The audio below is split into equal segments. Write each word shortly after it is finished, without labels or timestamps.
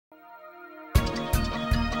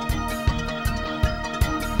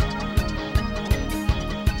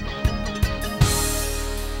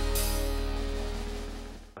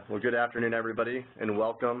Well, good afternoon, everybody, and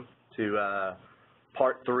welcome to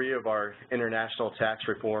part 3 of our International Tax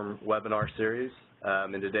Reform webinar series.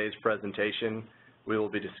 In today's presentation, we will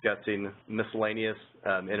be discussing miscellaneous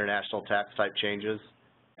international tax type changes,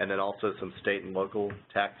 and then also some state and local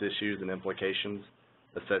tax issues and implications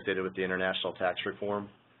associated with the international tax reform.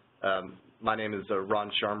 My name is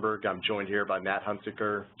Ron Scharnberg. I'm joined here by Matt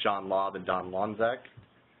Hunsaker, John Lobb, and Don Lonczak,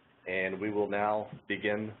 and we will now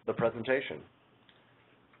begin the presentation.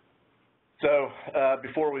 So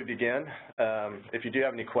before we begin, if you do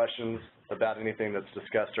have any questions about anything that's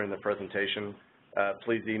discussed during the presentation,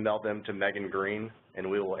 please email them to Megan Green, and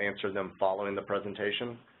we will answer them following the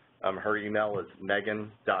presentation. Her email is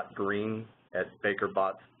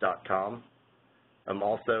megan.green@bakerbots.com.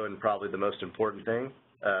 Also, and probably the most important thing,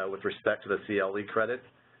 with respect to the CLE credit,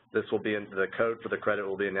 this will be the code for the credit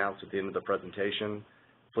will be announced at the end of the presentation.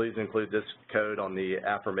 Please include this code on the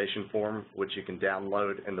affirmation form, which you can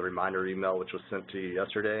download in the reminder email which was sent to you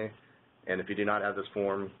yesterday. And if you do not have this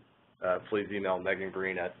form, please email Megan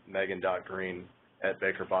Green at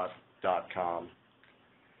megan.green@bakerbots.com.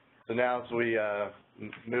 So now as we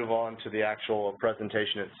move on to the actual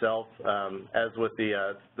presentation itself, as with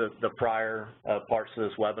the prior parts of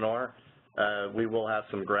this webinar, we will have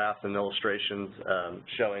some graphs and illustrations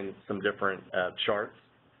showing some different charts.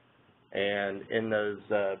 And in those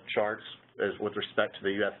charts, as with respect to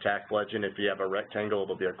the U.S. tax legend, if you have a rectangle,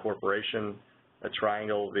 it'll be a corporation, a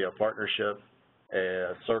triangle will be a partnership,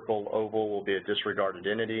 a circle oval will be a disregarded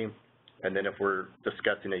entity, and then if we're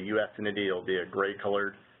discussing a U.S. entity, it'll be a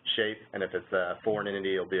gray-colored shape, and if it's a foreign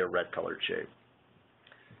entity, it'll be a red-colored shape.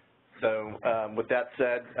 So with that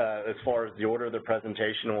said, as far as the order of the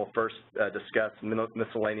presentation, we'll first discuss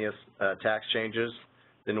miscellaneous tax changes.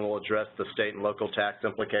 Then we'll address the state and local tax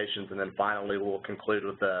implications, and then finally we'll conclude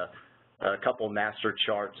with a couple master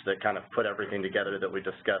charts that kind of put everything together that we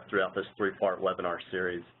discussed throughout this 3-part webinar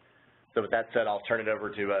series. So with that said, I'll turn it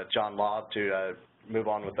over to John Lobb to move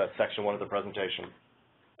on with section 1 of the presentation.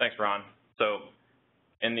 Thanks, Ron. So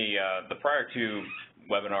in the prior 2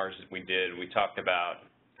 webinars that we did, we talked about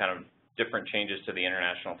kind of different changes to the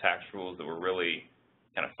international tax rules that were really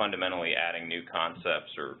kind of fundamentally adding new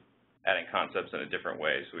concepts or adding concepts in a different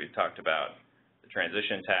way. So we talked about the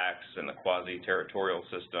transition tax and the quasi-territorial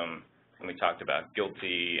system, and we talked about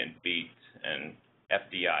GILTI and BEAT and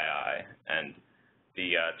FDII. And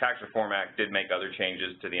the Tax Reform Act did make other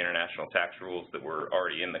changes to the international tax rules that were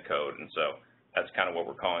already in the code, and so that's kind of what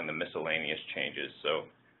we're calling the miscellaneous changes. So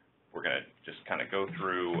we're going to just kind of go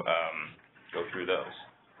through those.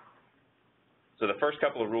 So the first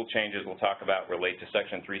couple of rule changes we'll talk about relate to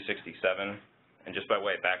Section 367. And just by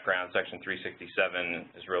way of background, Section 367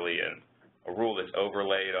 is really a rule that's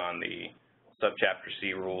overlaid on the subchapter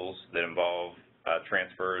C rules that involve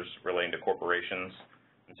transfers relating to corporations.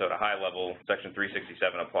 And so at a high level, Section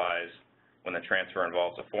 367 applies when the transfer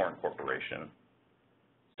involves a foreign corporation.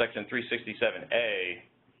 Section 367A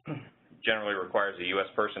generally requires a U.S.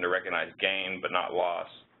 person to recognize gain but not loss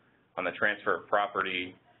on the transfer of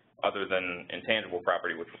property other than intangible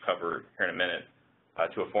property, which we'll cover here in a minute,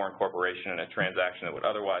 to a foreign corporation in a transaction that would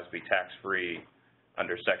otherwise be tax-free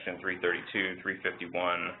under Section 332,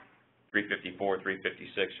 351, 354,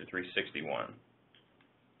 356, or 361.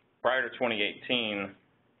 Prior to 2018,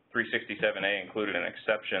 367A included an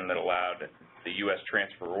exception that allowed the U.S.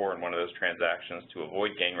 transferor in one of those transactions to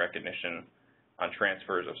avoid gain recognition on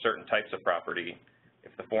transfers of certain types of property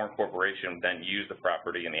if the foreign corporation would then use the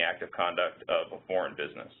property in the active conduct of a foreign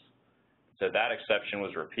business. So that exception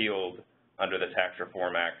was repealed under the Tax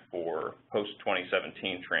Reform Act for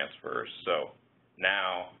post-2017 transfers. So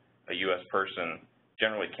now a U.S. person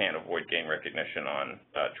generally can't avoid gain recognition on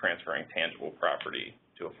transferring tangible property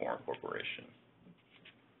to a foreign corporation.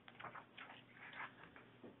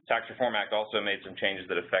 Tax Reform Act also made some changes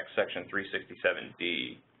that affect Section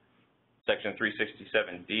 367D. Section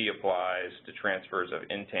 367D applies to transfers of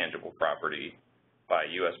intangible property by a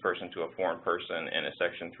U.S. person to a foreign person in a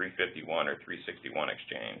Section 351 or 361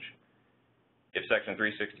 exchange. If Section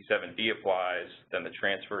 367D applies, then the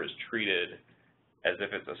transfer is treated as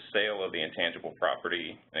if it's a sale of the intangible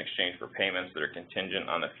property in exchange for payments that are contingent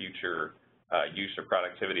on the future use or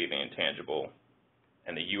productivity of the intangible,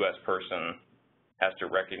 and the U.S. person has to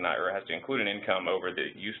recognize or has to include an income over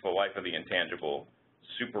the useful life of the intangible,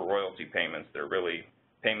 super royalty payments. They're really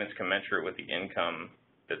payments commensurate with the income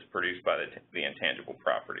that's produced by the intangible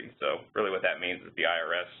property. So really what that means is the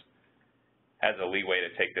IRS has a leeway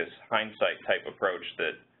to take this hindsight type approach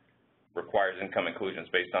that requires income inclusions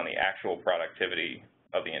based on the actual productivity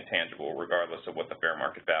of the intangible, regardless of what the fair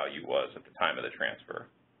market value was at the time of the transfer.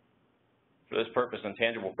 For this purpose,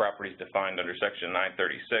 intangible property is defined under Section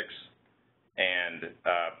 936, and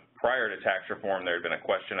prior to tax reform, there had been a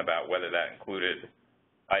question about whether that included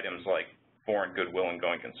items like foreign goodwill and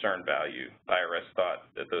going concern value. The IRS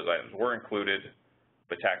thought that those items were included,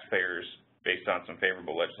 but taxpayers, based on some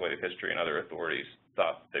favorable legislative history and other authorities,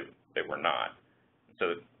 thought they were not.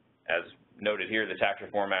 So, as noted here, the Tax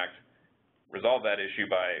Reform Act resolved that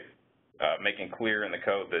issue by making clear in the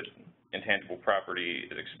code that intangible property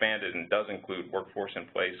is expanded and does include workforce in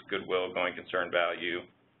place, goodwill, going concern value,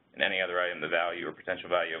 and any other item the value or potential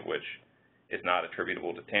value of which is not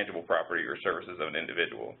attributable to tangible property or services of an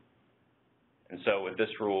individual. And so with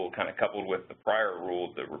this rule kind of coupled with the prior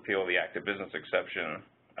rule that repeal the active business exception,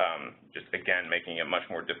 just again making it much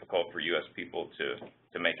more difficult for U.S. people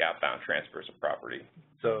to make outbound transfers of property.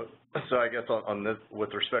 So I guess on this,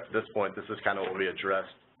 with respect to this point, this is kind of what we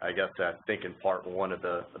addressed, I guess, I think in part one of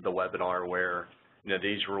the webinar, where, you know,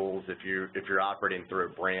 these rules, if you're operating through a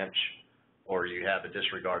branch or you have a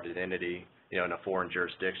disregarded entity, you know, in a foreign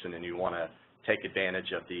jurisdiction, and you want to take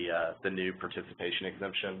advantage of the new participation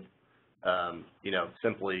exemption, you know,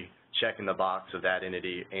 simply checking the box of that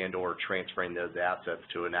entity and or transferring those assets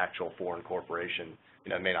to an actual foreign corporation, you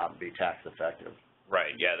know, may not be tax effective.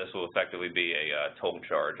 Right. Yeah, this will effectively be a toll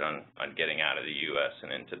charge on getting out of the U.S.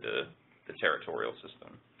 and into the territorial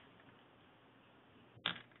system.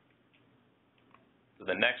 So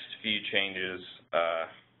the next few changes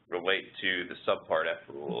relate to the Subpart F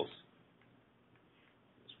rules.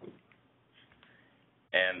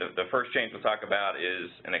 And the first change we'll talk about is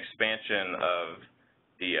an expansion of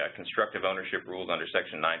the constructive ownership rules under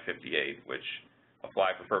Section 958, which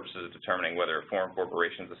apply for purposes of determining whether a foreign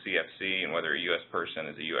corporation is a CFC and whether a U.S. person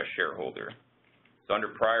is a U.S. shareholder. So under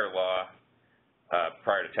prior law,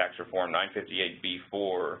 prior to tax reform,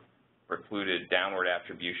 958B4 precluded downward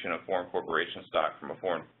attribution of foreign corporation stock from a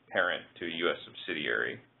foreign parent to a U.S.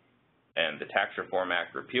 subsidiary. And the Tax Reform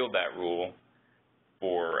Act repealed that rule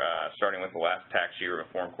for starting with the last tax year of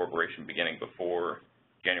a foreign corporation beginning before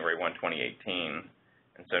January 1, 2018.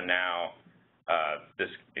 And so now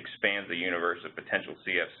this expands the universe of potential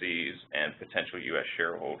CFCs and potential U.S.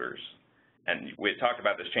 shareholders. And we had talked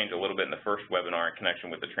about this change a little bit in the first webinar in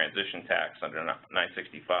connection with the transition tax under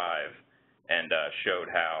 965, and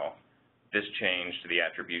showed how this change to the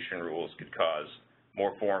attribution rules could cause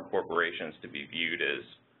more foreign corporations to be viewed as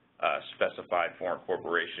specified foreign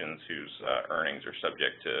corporations whose earnings are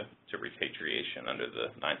subject to repatriation under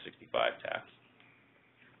the 965 tax.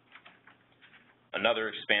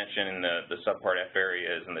 Another expansion in the Subpart F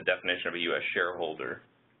area is in the definition of a U.S. shareholder.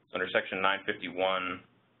 So under Section 951,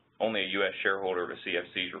 only a U.S. shareholder of a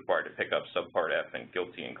CFC is required to pick up Subpart F and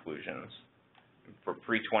GILTI inclusions. For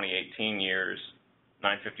pre-2018 years,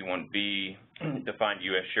 951B defined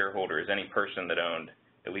U.S. shareholder as any person that owned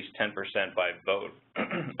at least 10% by vote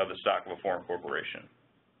of the stock of a foreign corporation.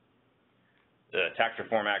 The Tax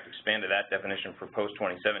Reform Act expanded that definition for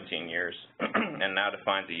post-2017 years and now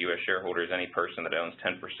defines a U.S. shareholder as any person that owns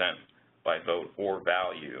 10% by vote or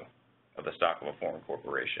value of the stock of a foreign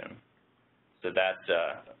corporation. So that,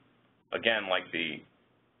 again, like the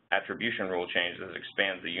attribution rule changes,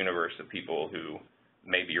 expands the universe of people who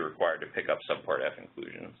may be required to pick up Subpart F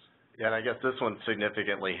inclusions. Yeah, and I guess this one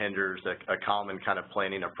significantly hinders a common kind of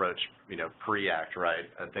planning approach, you know, pre-act, right?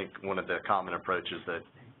 I think one of the common approaches that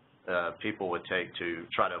people would take to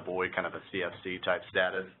try to avoid kind of a CFC type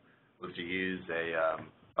status was to use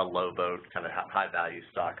a low vote kind of high value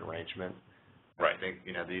stock arrangement. Right. I think,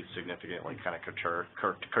 you know, these significantly kind of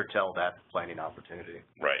curtail that planning opportunity.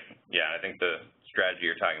 Right. Yeah, I think the strategy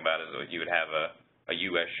you're talking about is that you would have a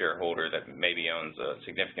U.S. shareholder that maybe owns a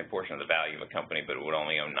significant portion of the value of a company, but it would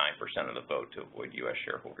only own 9% of the vote to avoid U.S.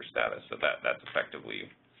 shareholder status. So that's effectively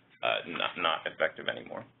not effective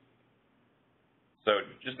anymore. So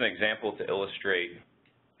just an example to illustrate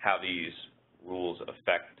how these rules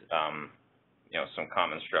affect, you know, some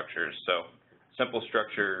common structures. So simple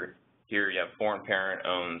structure here, you have foreign parent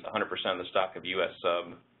owns 100% of the stock of U.S.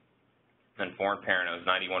 sub, and foreign parent owns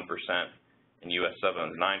 91%, and U.S. sub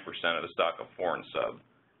owns 9% of the stock of foreign sub.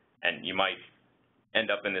 And you might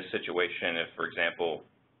end up in this situation if, for example,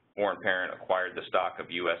 foreign parent acquired the stock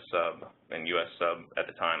of U.S. sub, and U.S. sub at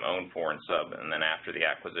the time owned foreign sub, and then after the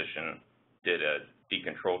acquisition did a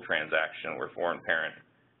decontrol transaction where foreign parent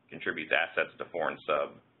contributes assets to foreign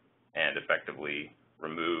sub and effectively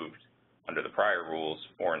removed, under the prior rules,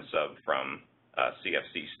 foreign sub from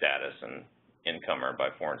CFC status, and income earned by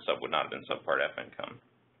foreign sub would not have been Subpart F income.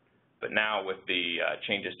 But now with the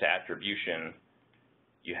changes to attribution,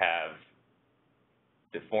 you have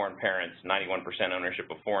the foreign parent's 91% ownership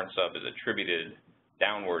of foreign sub is attributed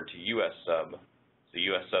downward to U.S. sub, The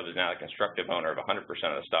U.S. sub is now the constructive owner of 100% of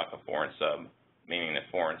the stock of foreign sub, meaning that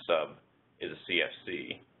foreign sub is a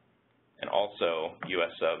CFC. And also,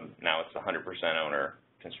 U.S. sub, now it's the 100% owner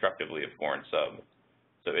constructively of foreign sub,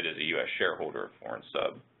 so it is a U.S. shareholder of foreign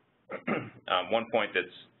sub. One point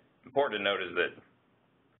that's important to note is that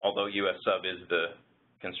although U.S. sub is the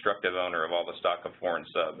constructive owner of all the stock of foreign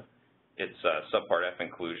sub, its subpart F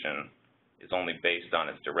inclusion is only based on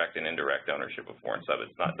its direct and indirect ownership of foreign sub.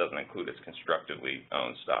 It doesn't include its constructively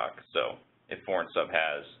owned stock. So if foreign sub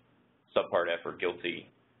has subpart F or guilty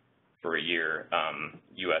for a year,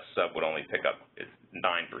 U.S. sub would only pick up its 9%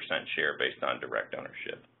 share based on direct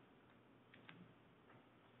ownership.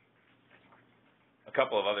 A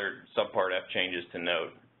couple of other subpart F changes to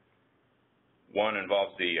note. One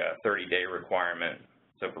involves the 30-day requirement.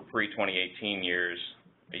 So for pre-2018 years,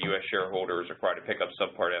 a U.S. shareholder is required to pick up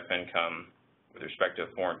subpart F income with respect to a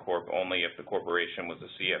foreign corp only if the corporation was a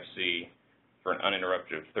CFC for an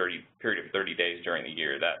uninterrupted period of 30 days during the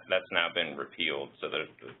year. That's now been repealed, so that if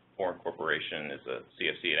the foreign corporation is a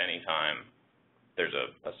CFC at any time, there's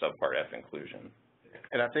a subpart F inclusion.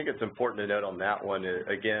 And I think it's important to note on that one,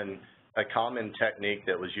 again, a common technique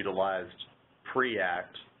that was utilized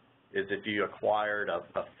pre-Act is if you acquired a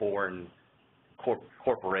foreign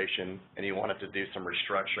corporation and you wanted to do some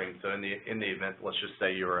restructuring. So in the event, let's just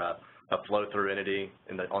say you're a flow-through entity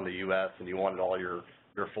on the U.S. and you wanted all your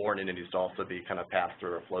foreign entities to also be kind of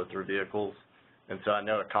pass-through or flow-through vehicles. And so I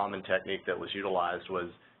know a common technique that was utilized was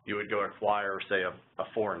you would go acquire, say, a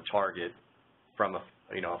foreign target from a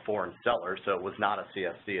foreign seller, so it was not a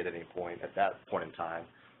CFC at any point at that point in time.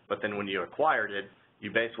 But then when you acquired it, you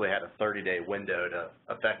basically had a 30-day window to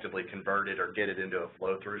effectively convert it or get it into a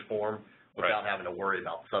flow-through form without having to worry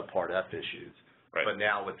about subpart F issues. Right. But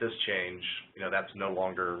now with this change, that's no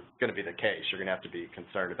longer going to be the case. You're going to have to be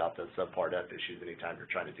concerned about those subpart F issues anytime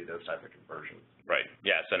you're trying to do those type of conversions. Right.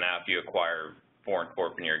 Yeah. So now if you acquire foreign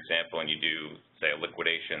corp in your example and you do, say, a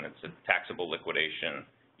liquidation, it's a taxable liquidation,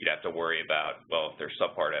 you'd have to worry about, well, if there's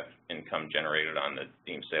subpart F income generated on the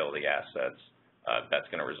deemed sale of the assets, that's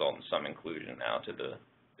going to result in some inclusion now to the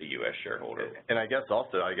U.S. shareholder. And I guess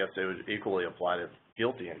it would equally apply to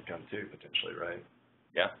guilty income too, potentially, right?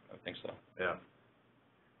 Yeah, I think so. Yeah.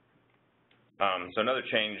 So another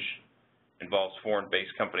change involves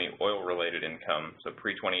foreign-based company oil-related income. So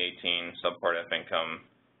pre-2018, subpart F income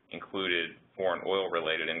included foreign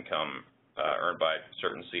oil-related income earned by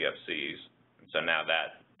certain CFCs. And so now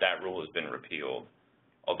that rule has been repealed,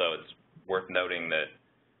 although it's worth noting that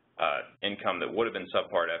income that would have been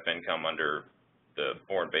subpart F income under the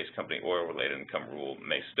foreign-based company oil-related income rule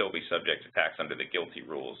may still be subject to tax under the GILTI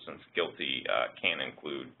rules, since GILTI can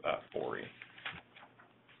include FORI.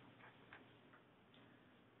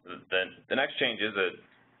 The next change is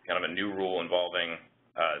kind of a new rule involving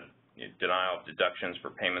denial of deductions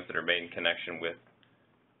for payments that are made in connection with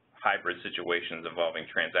hybrid situations involving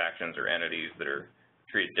transactions or entities that are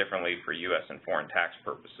treated differently for U.S. and foreign tax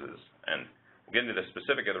purposes. And we'll get into the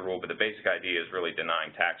specific of the rule, but the basic idea is really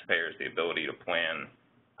denying taxpayers the ability to plan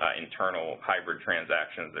internal hybrid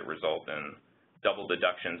transactions that result in double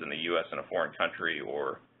deductions in the U.S. and a foreign country,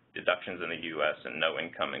 or deductions in the U.S. and no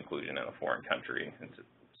income inclusion in a foreign country. It's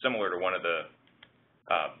similar to one of the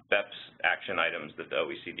BEPS action items that the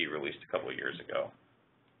OECD released a couple of years ago.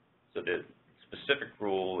 So the specific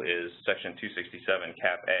rule is Section 267,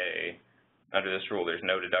 Cap A. Under this rule, there's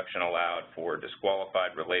no deduction allowed for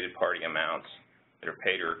disqualified related party amounts that are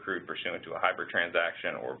paid or accrued pursuant to a hybrid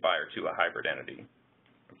transaction or by or to a hybrid entity.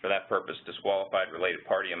 And for that purpose, disqualified related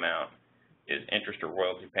party amount is interest or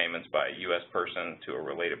royalty payments by a U.S. person to a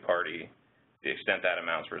related party. To the extent that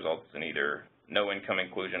amount results in either no income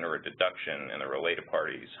inclusion or a deduction in the related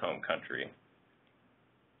party's home country.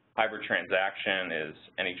 Hybrid transaction is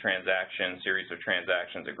any transaction, series of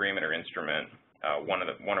transactions, agreement, or instrument, one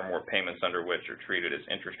or more payments under which are treated as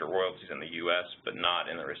interest or royalties in the U.S. but not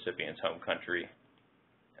in the recipient's home country.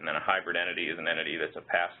 And then a hybrid entity is an entity that's a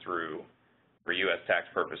pass-through for U.S. tax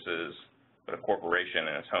purposes, but a corporation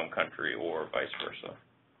in its home country, or vice versa.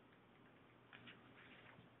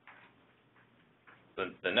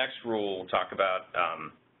 The next rule we'll talk about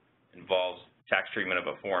involves tax treatment of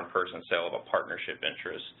a foreign person's sale of a partnership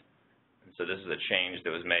interest. And so this is a change that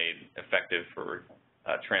was made effective for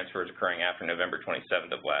transfers occurring after November 27th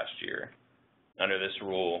of last year. Under this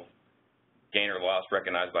rule, gain or loss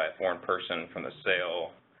recognized by a foreign person from the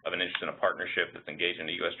sale of an interest in a partnership that's engaged in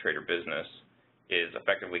a U.S. trade or business is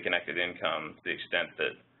effectively connected income to the extent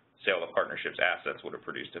that sale of the partnership's assets would have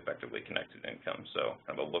produced effectively connected income, so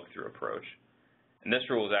kind of a look-through approach. And this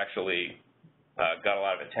rule has actually got a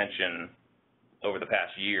lot of attention over the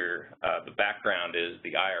past year. The background is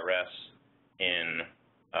the IRS in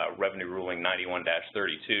Revenue Ruling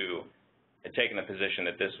 91-32 had taken the position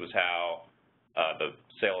that this was how the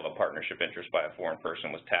sale of a partnership interest by a foreign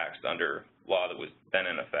person was taxed under law that was then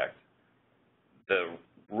in effect. The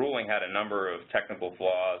ruling had a number of technical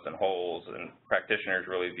flaws and holes, and practitioners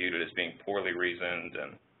really viewed it as being poorly reasoned,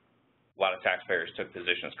 and a lot of taxpayers took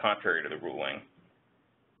positions contrary to the ruling.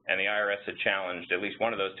 And the IRS had challenged at least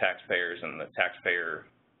one of those taxpayers, and the taxpayer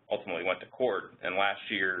ultimately went to court. And last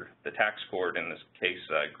year, the tax court, in this case,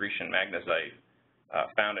 Grecian Magnesite,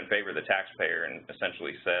 found in favor of the taxpayer and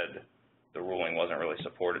essentially said the ruling wasn't really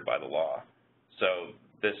supported by the law. So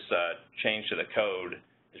this change to the code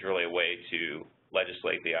is really a way to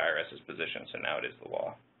legislate the IRS's position, so now it is the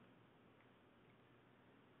law.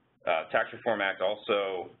 Tax Reform Act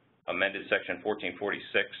also amended Section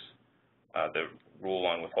 1446, the rule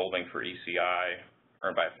on withholding for ECI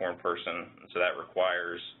earned by a foreign person. So that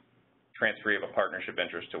requires transferee of a partnership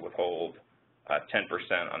interest to withhold 10%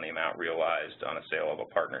 on the amount realized on a sale of a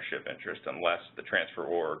partnership interest unless the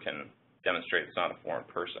transferor can demonstrate it's not a foreign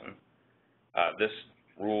person. This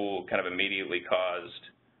rule kind of immediately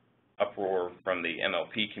caused uproar from the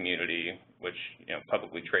MLP community, which,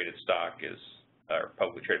 publicly traded stock is, or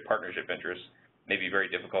publicly traded partnership interests may be very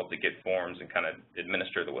difficult to get forms and kind of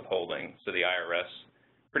administer the withholding. So the IRS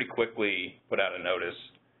pretty quickly put out a notice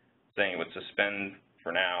saying it would suspend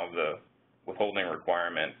for now the withholding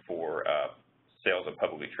requirement for sales of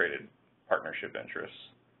publicly traded partnership interests.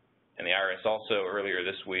 And the IRS also earlier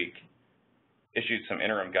this week issued some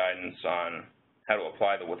interim guidance on how to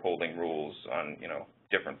apply the withholding rules on,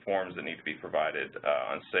 different forms that need to be provided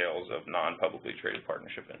on sales of non-publicly traded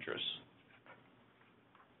partnership interests.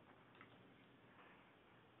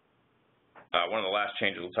 One of the last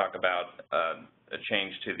changes we'll talk about, a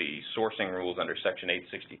change to the sourcing rules under Section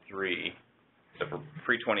 863. So for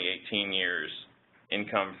pre-2018 years,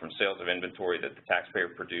 income from sales of inventory that the taxpayer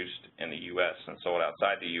produced in the U.S. and sold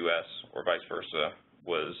outside the U.S. or vice versa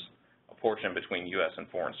was apportioned between U.S. and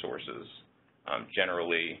foreign sources.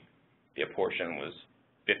 Generally, the apportion was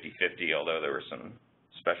 50-50, although there were some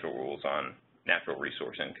special rules on natural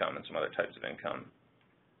resource income and some other types of income.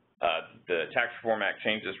 The Tax Reform Act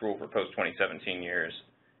changed this rule for post-2017 years,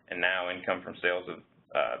 and now income from sales of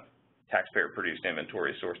taxpayer-produced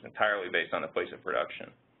inventory is sourced entirely based on the place of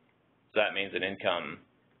production. So that means that income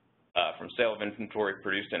from sale of inventory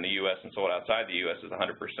produced in the U.S. and sold outside the U.S. is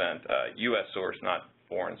 100% U.S. source, not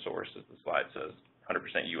foreign source, as the slide says, 100%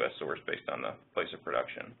 U.S. source based on the place of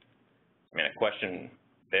production. I mean, a question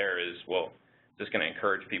there is, well, is this going to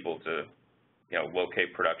encourage people to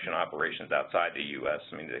locate production operations outside the U.S.?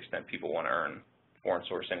 I mean, to the extent people want to earn foreign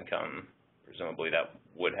source income, presumably that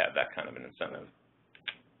would have that kind of an incentive.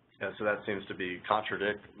 Yeah, so that seems to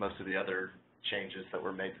contradict most of the other changes that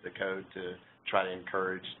were made to the code to try to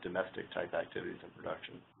encourage domestic type activities in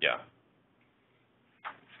production. Yeah.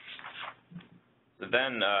 So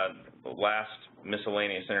then the last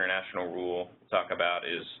miscellaneous international rule we'll talk about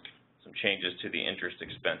is some changes to the interest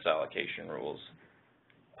expense allocation rules.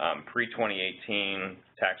 Pre-2018,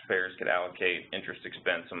 taxpayers could allocate interest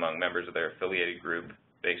expense among members of their affiliated group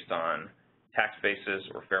based on tax basis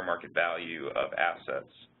or fair market value of assets.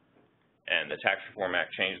 And the Tax Reform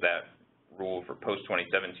Act changed that rule for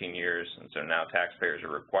post-2017 years, and so now taxpayers are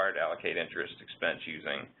required to allocate interest expense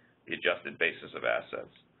using the adjusted basis of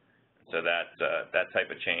assets. So that type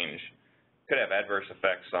of change could have adverse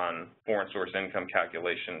effects on foreign source income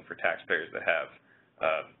calculation for taxpayers that have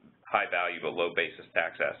high value but low basis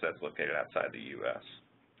tax assets located outside the U.S.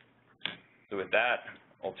 So with that,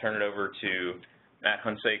 I'll turn it over to Matt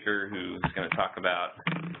Hunsaker, who's going to talk about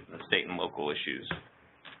the state and local issues.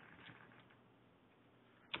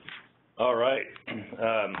 All right.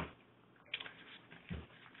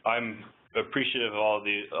 I'm appreciative of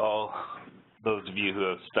all those of you who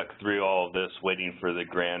have stuck through all of this, waiting for the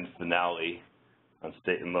grand finale on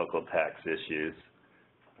state and local tax issues.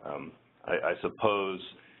 I suppose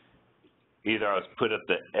either I was put at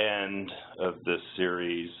the end of this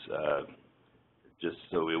series just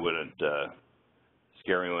so we wouldn't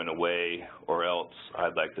scare anyone away, or else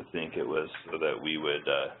I'd like to think it was so that we would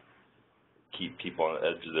keep people on the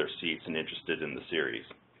edge of their seats and interested in the series.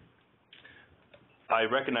 I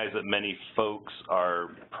recognize that many folks are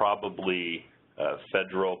probably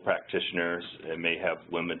federal practitioners and may have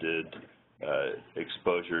limited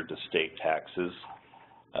exposure to state taxes.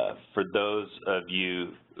 For those of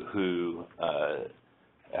you who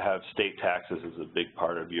have state taxes as a big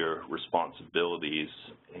part of your responsibilities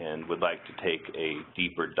and would like to take a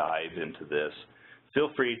deeper dive into this,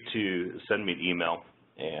 feel free to send me an email,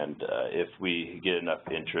 and if we get enough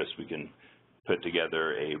interest, we can put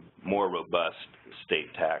together a more robust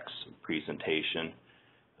state tax presentation.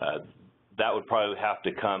 That would probably have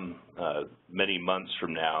to come many months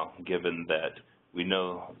from now, given that we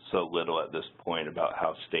know so little at this point about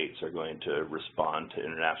how states are going to respond to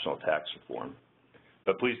international tax reform.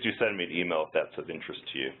 But please do send me an email if that's of interest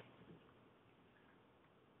to you.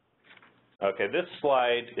 Okay, this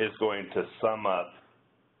slide is going to sum up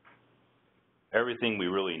everything we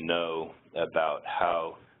really know about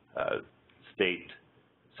how states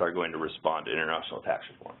are going to respond to international tax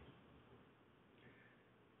reform.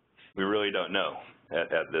 We really don't know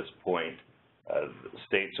at this point.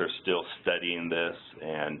 States are still studying this,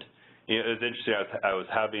 and you know, it was interesting. I was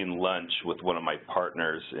having lunch with one of my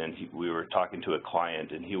partners, and we were talking to a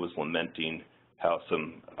client, and he was lamenting how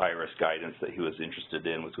some IRS guidance that he was interested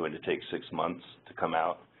in was going to take 6 months to come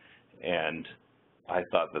out, and I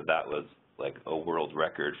thought that that was like a world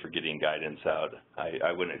record for getting guidance out.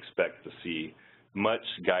 I wouldn't expect to see much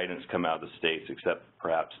guidance come out of the states, except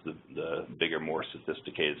perhaps the bigger, more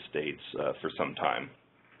sophisticated states for some time.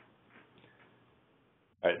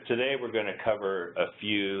 All right, today we're going to cover a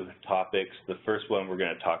few topics. The first one we're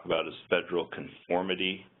going to talk about is federal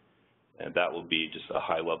conformity, and that will be just a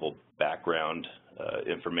high-level background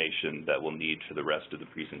information that we'll need for the rest of the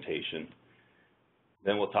presentation.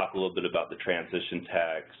 Then we'll talk a little bit about the transition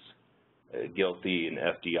tax, GILTI and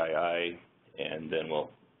FDII, and then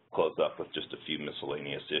we'll close up with just a few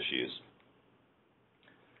miscellaneous issues.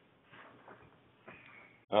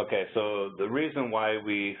 Okay, so the reason why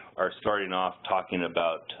we are starting off talking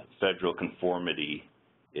about federal conformity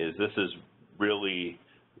is this is really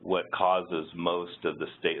what causes most of the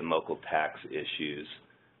state and local tax issues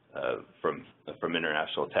from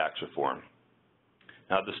international tax reform.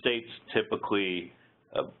 Now, the states typically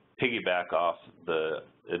piggyback off the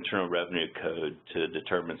Internal Revenue Code to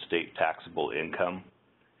determine state taxable income,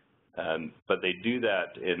 but they do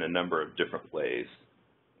that in a number of different ways,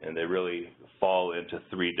 and they really fall into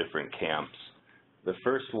 3 different camps. The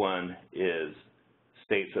first one is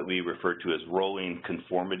states that we refer to as rolling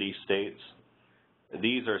conformity states.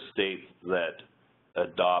 These are states that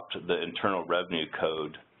adopt the Internal Revenue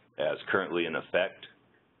Code as currently in effect.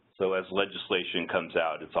 So as legislation comes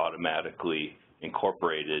out, it's automatically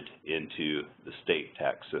incorporated into the state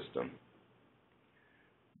tax system.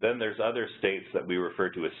 Then there's other states that we refer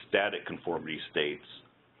to as static conformity states.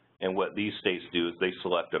 And what these states do is they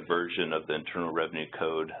select a version of the Internal Revenue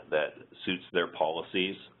Code that suits their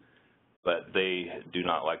policies, but they do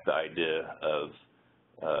not like the idea of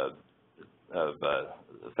the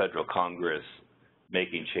federal Congress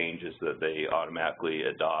making changes that they automatically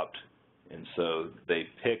adopt. And so they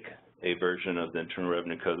pick a version of the Internal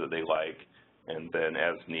Revenue Code that they like, and then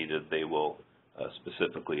as needed, they will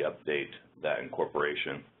specifically update that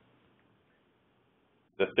incorporation.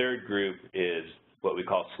 The third group is what we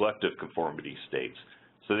call selective conformity states.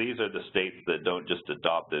 So these are the states that don't just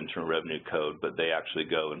adopt the Internal Revenue Code, but they actually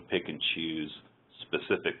go and pick and choose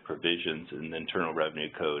specific provisions in the Internal Revenue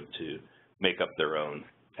Code to make up their own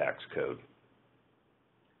tax code.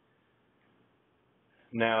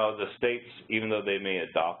 Now, the states, even though they may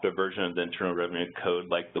adopt a version of the Internal Revenue Code,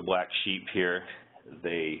 like the black sheep here,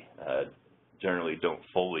 they generally don't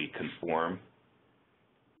fully conform.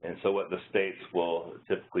 And so what the states will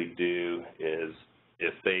typically do is,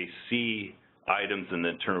 if they see items in the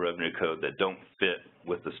Internal Revenue Code that don't fit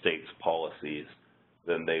with the state's policies,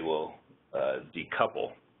 then they will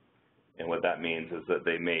decouple. And what that means is that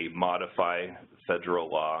they may modify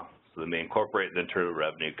federal law, so they may incorporate the Internal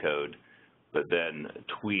Revenue Code, but then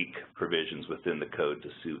tweak provisions within the code to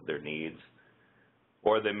suit their needs.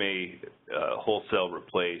 Or they may wholesale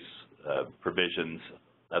replace provisions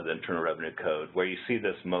of the Internal Revenue Code. Where you see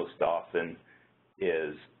this most often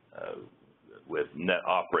is with net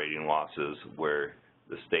operating losses, where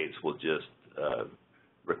the states will just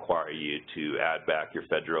require you to add back your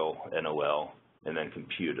federal NOL and then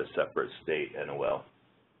compute a separate state NOL.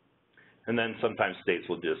 And then sometimes states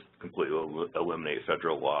will just completely eliminate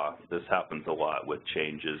federal law. This happens a lot with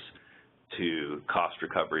changes to cost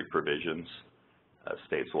recovery provisions.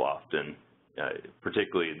 States will often,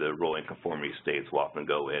 particularly the rolling conformity states, will often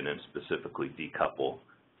go in and specifically decouple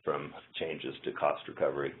from changes to cost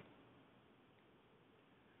recovery.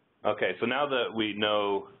 Okay, so now that we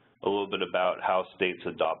know a little bit about how states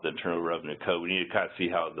adopt the Internal Revenue Code, we need to kind of see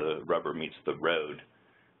how the rubber meets the road.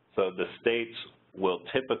 So the states will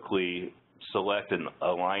typically select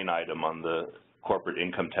a line item on the corporate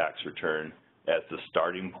income tax return as the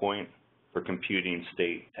starting point for computing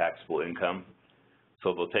state taxable income.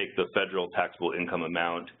 So they'll take the federal taxable income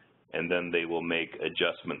amount, and then they will make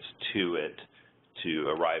adjustments to it to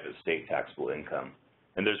arrive at state taxable income.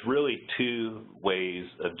 And there's really two ways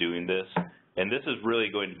of doing this, and this is really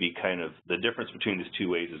going to be kind of, the difference between these two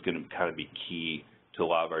ways is going to kind of be key to a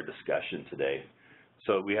lot of our discussion today.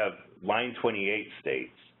 So we have line 28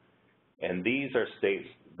 states, and these are states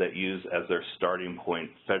that use as their starting point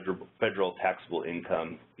federal taxable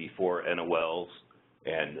income before NOLs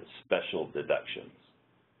and special deductions.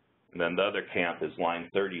 And then the other camp is line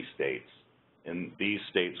 30 states, and these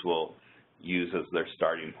states will use as their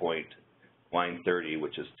starting point line 30,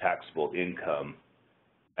 which is taxable income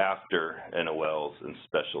after NOLs and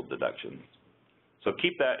special deductions. So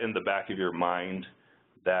keep that in the back of your mind.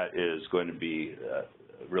 That is going to be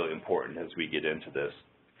really important as we get into this.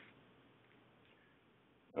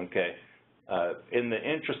 Okay. In the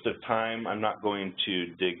interest of time, I'm not going to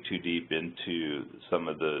dig too deep into some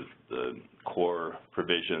of the core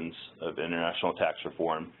provisions of international tax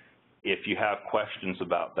reform. If you have questions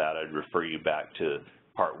about that, I'd refer you back to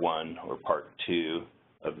Part 1 or Part 2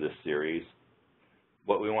 of this series.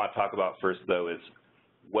 What we want to talk about first, though, is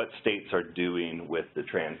what states are doing with the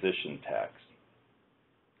transition tax.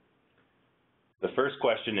 The first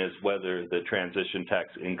question is whether the transition tax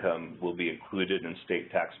income will be included in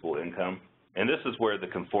state taxable income. And this is where the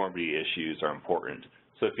conformity issues are important.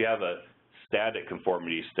 So if you have a static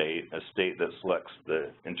conformity state, a state that selects the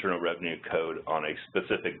Internal Revenue Code on a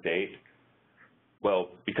specific date, well,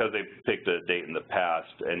 because they picked a date in the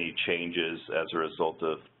past, any changes as a result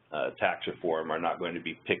of tax reform are not going to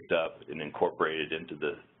be picked up and incorporated into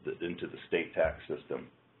the state tax system.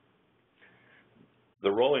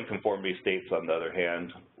 The rolling conformity states, on the other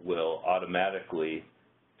hand, will automatically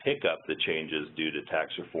pick up the changes due to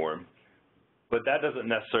tax reform, but that doesn't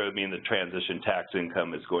necessarily mean the transition tax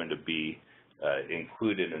income is going to be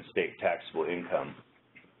included in state taxable income.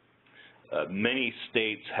 Many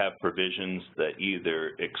states have provisions that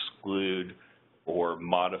either exclude or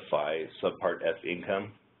modify Subpart F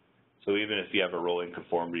income. So even if you have a rolling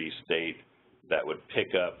conformity state that would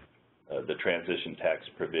pick up the transition tax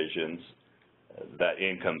provisions, that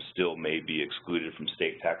income still may be excluded from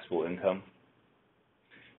state taxable income.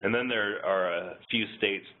 And then there are a few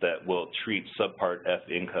states that will treat Subpart F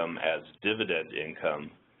income as dividend income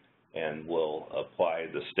and will apply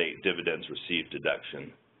the state dividends received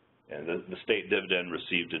deduction. And the state dividend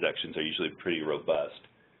received deductions are usually pretty robust.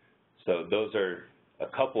 So those are a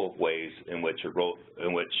couple of ways in which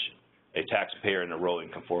a taxpayer in a rolling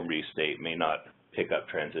conformity state may not pick up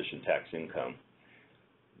transition tax income.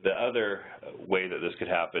 The other way that this could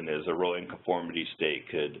happen is a rolling conformity state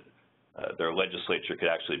could, their legislature could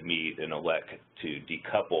actually meet and elect to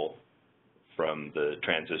decouple from the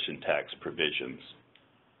transition tax provisions.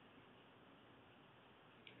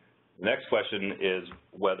 The next question is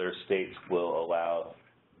whether states will allow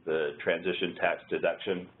the transition tax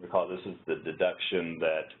deduction. Recall, this is the deduction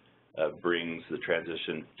that brings the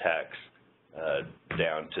transition tax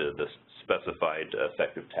down to the specified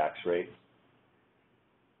effective tax rate.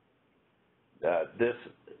 This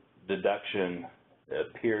deduction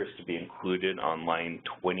appears to be included on line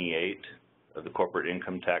 28 of the corporate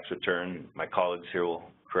income tax return. My colleagues here will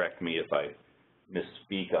correct me if I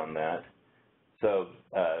misspeak on that. So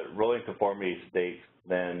rolling conformity states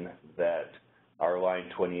then that our line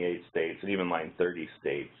 28 states and even line 30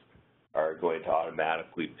 states are going to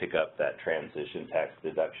automatically pick up that transition tax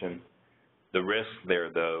deduction. The risk there,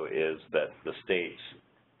 though, is that the states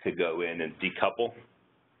could go in and decouple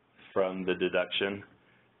from the deduction.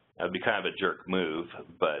 It would be kind of a jerk move,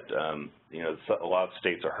 but you know, a lot of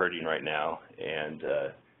states are hurting right now, and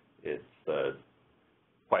it's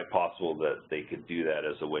quite possible that they could do that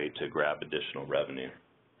as a way to grab additional revenue.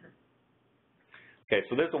 Okay,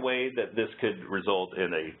 so there's a way that this could result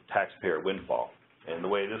in a taxpayer windfall. And the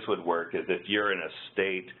way this would work is if you're in a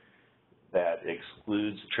state that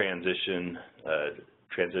excludes transition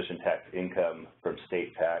tax income from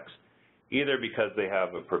state tax, either because they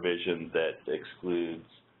have a provision that excludes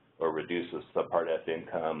or reduces Subpart F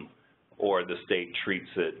income, or the state treats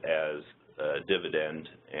it as a dividend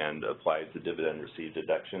and applies the dividend received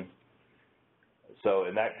deduction. So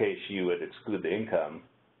in that case, you would exclude the income,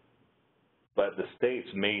 but the states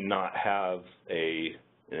may not have an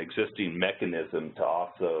existing mechanism to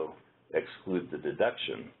also exclude the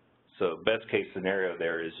deduction. So best case scenario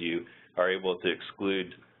there is you are able to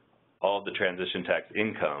exclude all the transition tax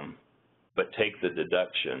income, but take the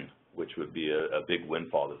deduction, which would be a big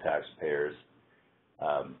windfall to taxpayers.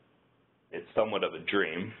 It's somewhat of a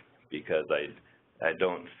dream, because I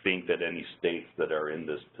don't think that any states that are in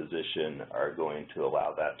this position are going to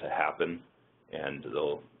allow that to happen, and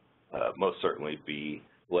there'll most certainly be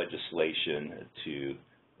legislation to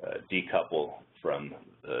decouple from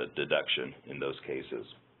the deduction in those cases.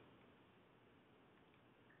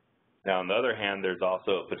 Now, on the other hand, there's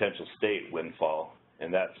also a potential state windfall,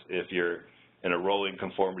 and that's if you're in a rolling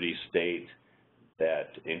conformity state that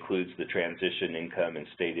includes the transition income and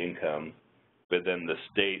state income, but then the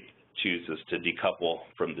state chooses to decouple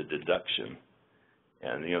from the deduction.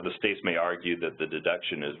 And, you know, the states may argue that the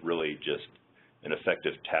deduction is really just an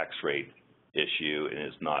effective tax rate issue and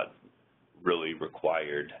is not really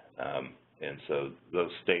required. And so those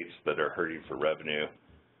states that are hurting for revenue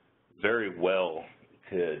very well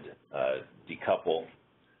could decouple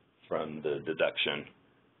from the deduction.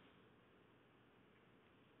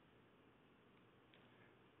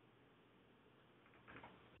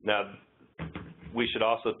 Now, we should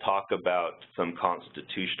also talk about some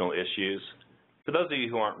constitutional issues. For those of you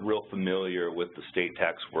who aren't real familiar with the state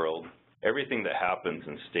tax world, everything that happens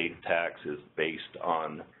in state tax is based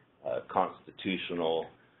on constitutional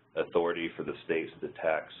authority for the states to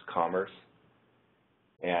tax commerce.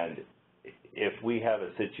 And if we have a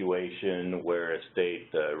situation where a state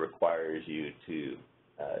requires you to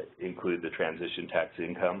include the transition tax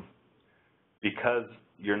income, because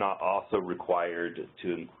you're not also required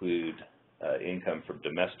to include income from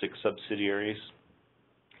domestic subsidiaries,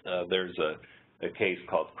 there's a case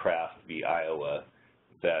called Kraft v. Iowa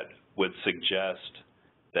that would suggest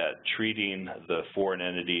that treating the foreign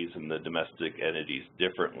entities and the domestic entities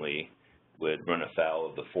differently would run afoul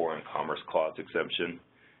of the Foreign Commerce Clause exemption.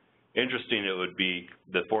 Interesting, it would be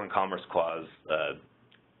the Foreign Commerce Clause,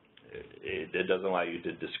 it doesn't allow you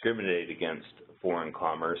to discriminate against foreign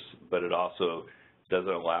commerce, but it also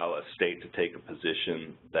doesn't allow a state to take a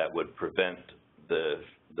position that would prevent the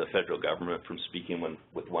federal government from speaking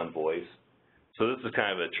with one voice. So this is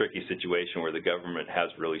kind of a tricky situation where the government has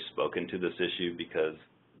really spoken to this issue because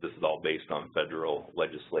this is all based on federal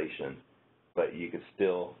legislation, but you could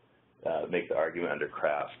still make the argument under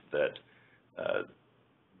Kraft that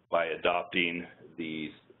by adopting the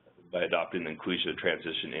inclusion of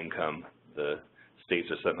transition income, the states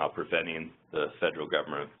are somehow preventing the federal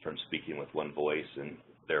government from speaking with one voice and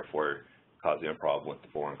therefore causing a problem with the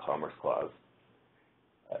Foreign Commerce Clause.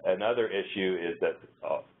 Another issue is that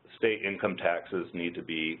state income taxes need to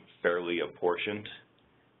be fairly apportioned.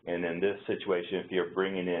 And in this situation, if you're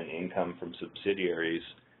bringing in income from subsidiaries,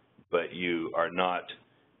 but you are not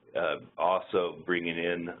also bringing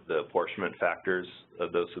in the apportionment factors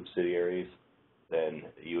of those subsidiaries, then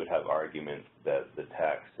you would have argument that the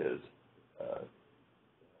tax is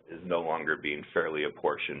no longer being fairly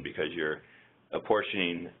apportioned because you're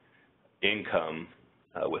apportioning income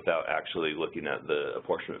without actually looking at the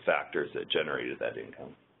apportionment factors that generated that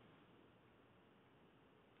income.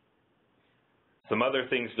 Some other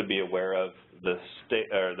things to be aware of: the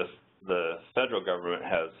federal government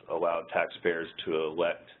has allowed taxpayers to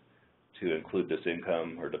elect to include this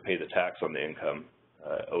income or to pay the tax on the income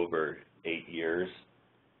over 8 years,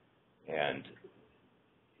 and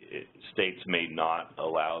states may not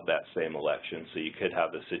allow that same election. So you could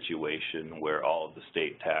have a situation where all of the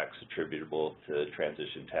state tax attributable to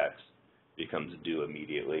transition tax becomes due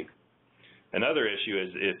immediately. Another issue is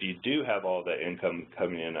if you do have all that income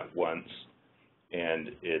coming in at once and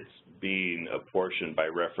it's being apportioned by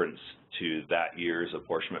reference to that year's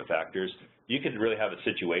apportionment factors, you could really have a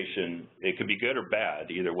situation, it could be good or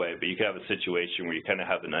bad either way, but you could have a situation where you kind of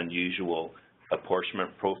have an unusual apportionment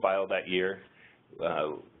profile that year,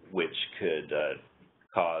 which could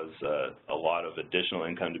cause a lot of additional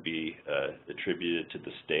income to be attributed to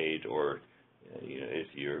the state, or if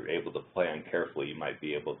you're able to plan carefully, you might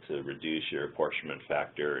be able to reduce your apportionment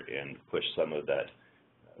factor and push some of that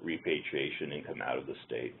repatriation income out of the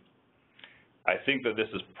state. I think that this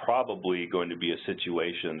is probably going to be a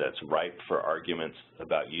situation that's ripe for arguments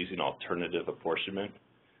about using alternative apportionment.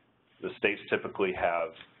 The states typically have,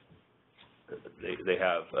 they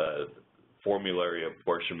have formulary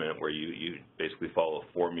apportionment where you basically follow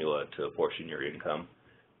a formula to apportion your income,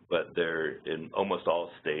 but there, in almost all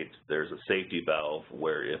states, there's a safety valve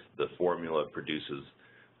where if the formula produces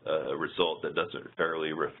a result that doesn't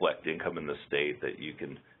fairly reflect income in the state, that you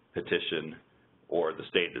can petition, or the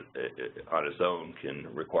state on its own can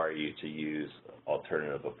require you to use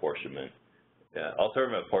alternative apportionment.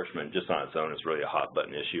 Alternative apportionment just on its own is really a hot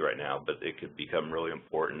button issue right now, but it could become really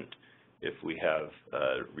important if we have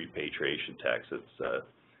repatriation tax that's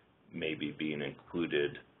maybe being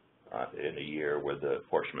included in a year where the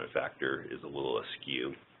apportionment factor is a little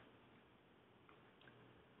askew.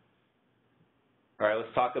 All right,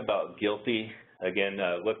 let's talk about GILTI. Again,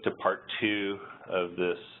 look to part 2 of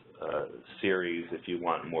this series if you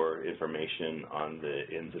want more information on the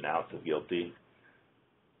ins and outs of GILTI.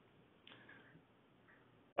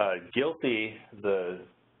 GILTI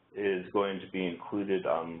is going to be included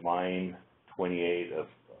on line 28 of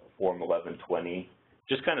Form 1120.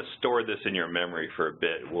 Just kind of store this in your memory for a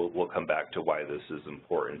bit. We'll come back to why this is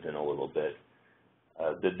important in a little bit.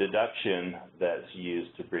 The deduction that's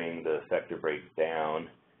used to bring the effective rate down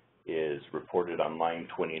is reported on line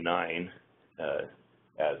 29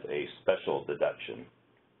 as a special deduction.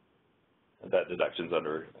 That deduction's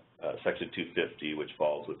under Section 250, which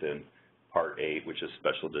falls within Part 8, which is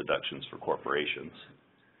special deductions for corporations.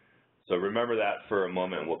 So remember that for a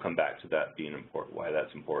moment, and we'll come back to that being important, why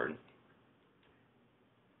that's important.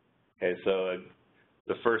 Okay, so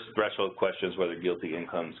the first threshold question is whether GILTI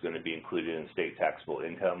income is going to be included in state taxable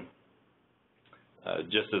income.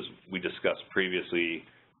 Just as we discussed previously,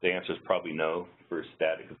 the answer is probably no for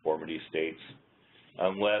static conformity states,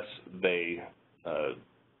 unless they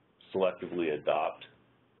selectively adopt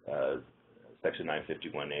Section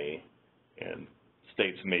 951A, and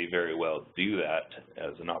states may very well do that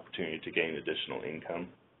as an opportunity to gain additional income.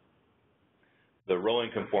 The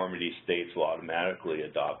rolling conformity states will automatically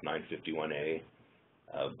adopt 951A,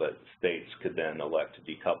 but states could then elect to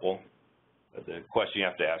decouple. The question you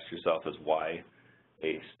have to ask yourself is why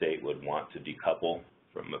a state would want to decouple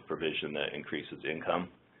from a provision that increases income.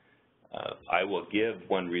 I will give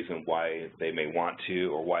one reason why they may want to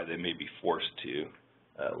or why they may be forced to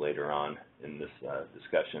later on in this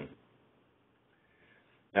discussion.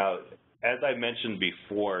 Now, as I mentioned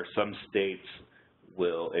before, some states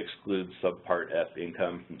will exclude subpart F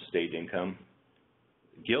income from state income.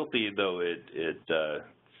 GILTI, though it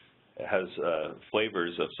has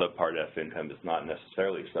flavors of subpart F income, is not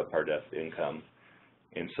necessarily subpart F income.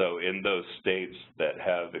 And so in those states that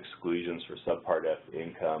have exclusions for subpart F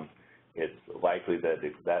income, it's likely that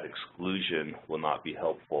that exclusion will not be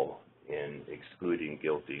helpful in excluding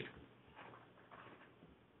GILTI.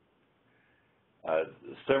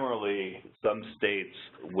 Similarly, some states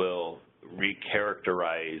will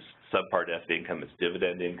recharacterize subpart F income as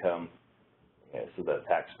dividend income, so that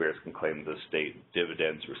taxpayers can claim the state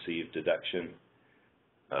dividends received deduction.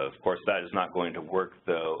 Of course, that is not going to work,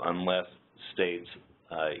 though, unless states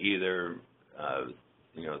either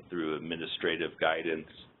through administrative guidance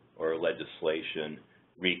or legislation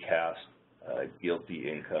recast GILTI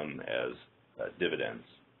income as dividends.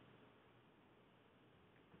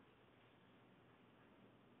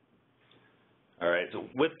 All right, so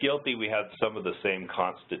with GILTI, we have some of the same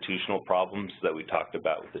constitutional problems that we talked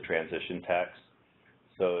about with the transition tax.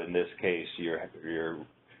 So in this case,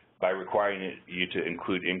 by requiring you to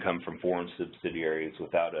include income from foreign subsidiaries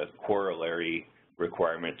without a corollary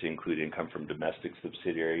requirement to include income from domestic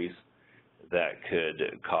subsidiaries, that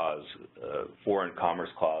could cause foreign commerce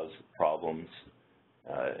clause problems,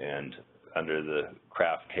 and under the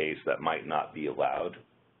Kraft case, that might not be allowed.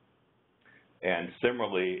 And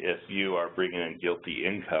similarly, if you are bringing in GILTI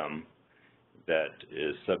income that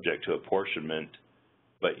is subject to apportionment,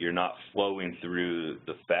 but you're not flowing through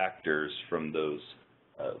the factors from those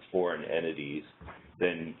foreign entities,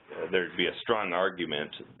 then there'd be a strong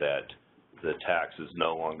argument that the tax is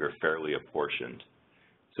no longer fairly apportioned.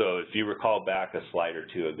 So if you recall back a slide or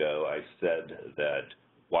two ago, I said that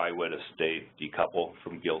why would a state decouple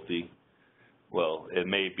from GILTI? Well, it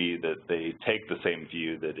may be that they take the same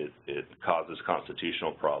view that it causes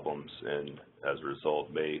constitutional problems, and as a result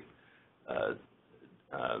may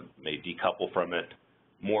decouple from it.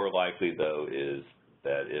 More likely, though, is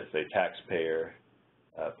that if a taxpayer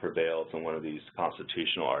prevails in one of these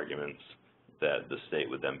constitutional arguments, that the state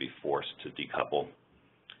would then be forced to decouple.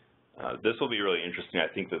 This will be really interesting. I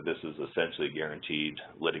think that this is essentially guaranteed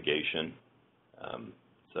litigation.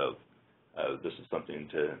 So this is something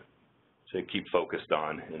to keep focused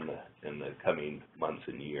on in the coming months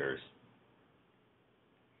and years.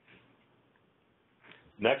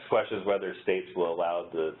 Next question is whether states will allow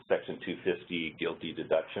the Section 250 GILTI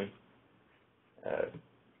deduction.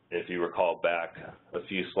 If you recall back a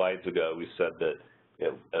few slides ago, we said that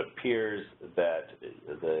it appears that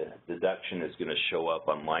the deduction is going to show up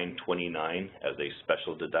on line 29 as a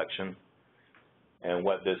special deduction. And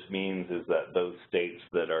what this means is that those states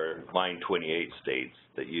that are line 28 states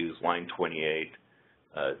that use line 28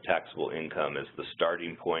 taxable income as the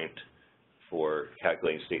starting point for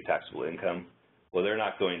calculating state taxable income, well, they're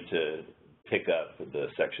not going to pick up the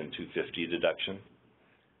Section 250 deduction.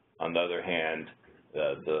 On the other hand,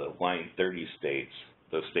 the line 30 states,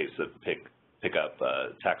 those states that pick up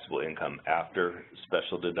taxable income after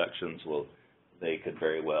special deductions, well, they could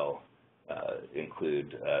very well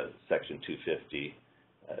include Section 250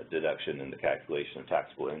 deduction in the calculation of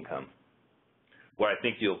taxable income. What I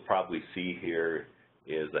think you'll probably see here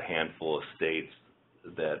is a handful of states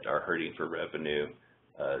that are hurting for revenue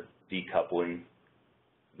decoupling.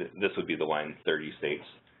 This would be the line 30 states.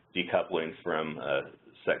 decoupling from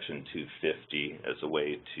Section 250 as a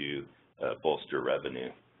way to bolster revenue.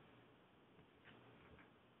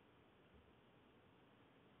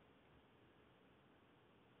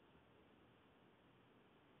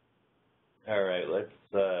 All right, let's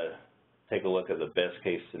take a look at the best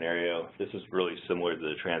case scenario. This is really similar to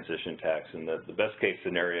the transition tax, and the best case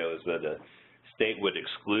scenario is that a state would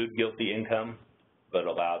exclude guilty income but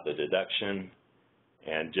allow the deduction.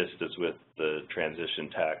 And just as with the transition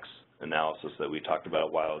tax analysis that we talked about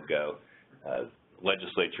a while ago,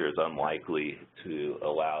 legislature is unlikely to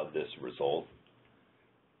allow this result.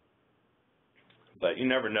 But you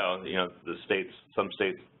never know. You know, some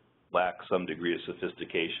states lack some degree of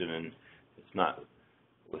sophistication, and it's not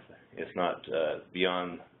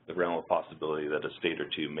beyond the realm of possibility that a state or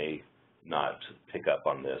two may not pick up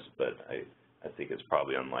on this, but I think it's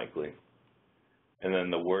probably unlikely. And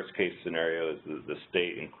then the worst case scenario is the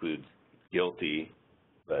state includes guilty,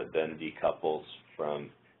 but then decouples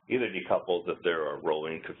if they're a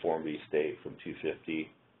rolling conformity state from 250,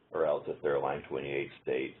 or else if they're a line 28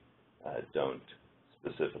 state, don't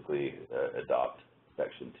specifically adopt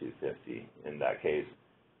Section 250. In that case,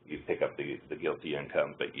 you pick up the guilty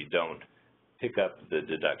income, but you don't pick up the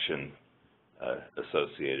deduction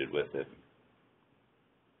associated with it.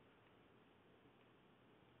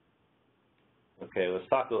 Okay, let's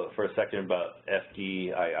talk for a second about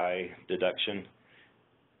FDII deduction.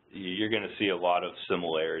 You're going to see a lot of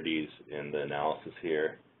similarities in the analysis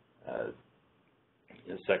here.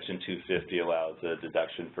 Section 250 allows a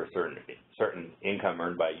deduction for certain income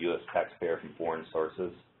earned by a U.S. taxpayer from foreign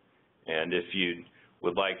sources. And if you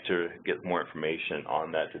would like to get more information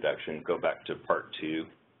on that deduction, go back to Part 2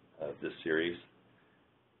 of this series.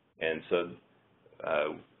 And so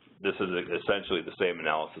this is essentially the same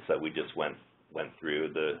analysis that we just went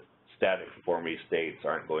through. The static conformity states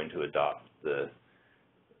aren't going to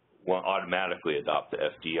automatically adopt the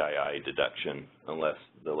FDII deduction unless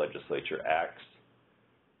the legislature acts.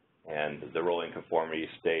 And the rolling conformity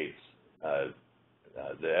states, the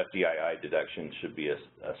FDII deduction should be a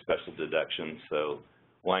special deduction, so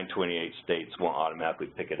line 28 states won't automatically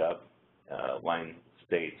pick it up. Line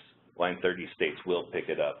 30 states will pick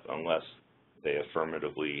it up unless they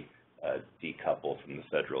affirmatively decouple from the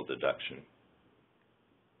federal deduction.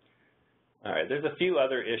 All right, there's a few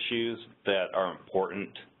other issues that are important,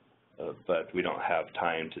 but we don't have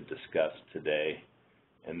time to discuss today,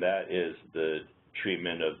 and that is the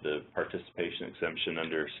treatment of the participation exemption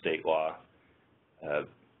under state law. It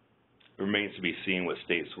remains to be seen what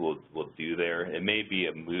states will do there. It may be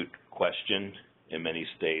a moot question in many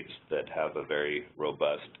states that have a very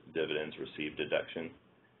robust dividends received deduction.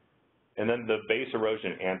 And then the base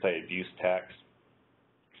erosion anti-abuse tax,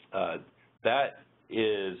 that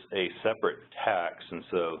is a separate tax, and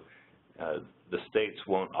so the states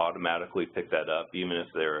won't automatically pick that up, even if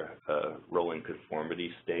they're a rolling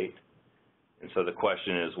conformity state. And so the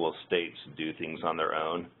question is, will states do things on their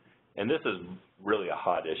own? And this is really a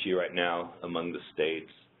hot issue right now among the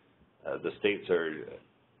states. The states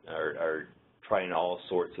are trying all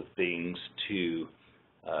sorts of things to,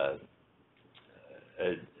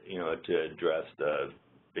 to address the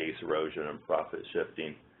base erosion and profit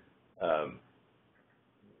shifting.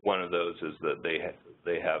 One of those is that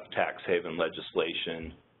they have tax haven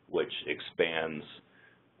legislation, which expands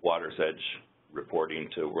water's edge reporting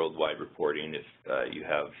to worldwide reporting if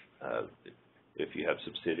you have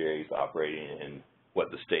subsidiaries operating in what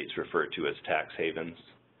the states refer to as tax havens.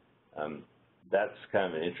 That's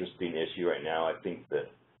kind of an interesting issue right now. I think that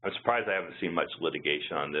I'm surprised I haven't seen much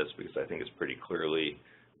litigation on this, because I think it's pretty clearly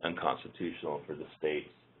unconstitutional for the states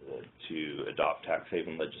to adopt tax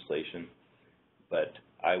haven legislation. But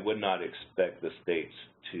I would not expect the states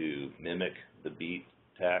to mimic the BEAT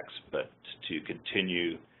tax, but to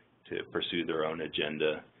continue to pursue their own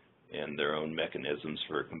agenda and their own mechanisms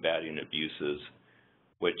for combating abuses,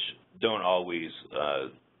 which don't always,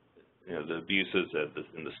 the abuses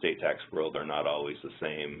in the state tax world are not always the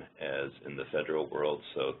same as in the federal world,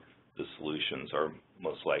 so the solutions are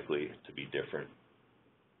most likely to be different.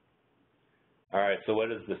 All right, so what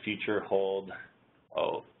does the future hold?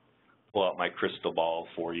 I'll pull out my crystal ball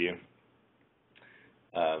for you.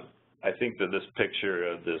 I think that this picture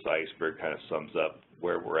of this iceberg kind of sums up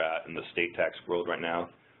where we're at in the state tax world right now.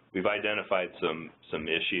 We've identified some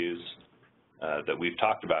issues that we've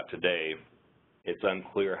talked about today. It's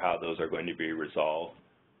unclear how those are going to be resolved,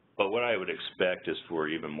 but what I would expect is for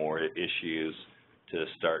even more issues to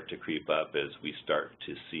start to creep up as we start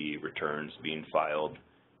to see returns being filed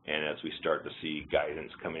and as we start to see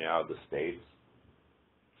guidance coming out of the states.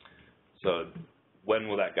 So when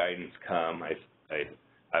will that guidance come?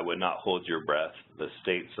 I would not hold your breath. The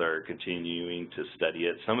states are continuing to study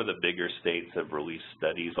it. Some of the bigger states have released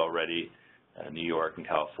studies already. New York and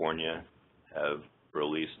California have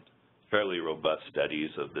released fairly robust studies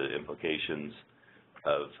of the implications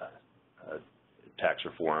of tax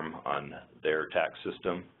reform on their tax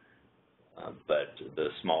system. But the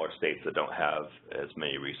smaller states that don't have as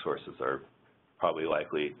many resources are probably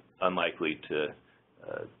unlikely to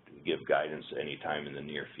give guidance anytime in the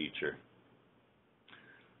near future.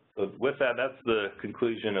 So with that, that's the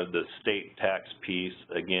conclusion of the state tax piece.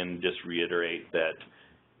 Again, just reiterate that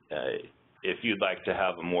if you'd like to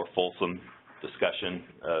have a more fulsome discussion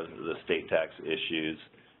of the state tax issues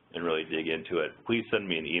and really dig into it, please send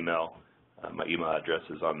me an email. My email address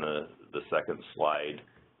is on the second slide,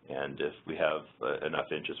 and if we have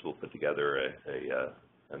enough interest, we'll put together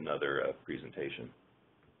another presentation.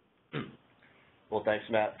 Well, thanks,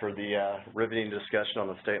 Matt, for the riveting discussion on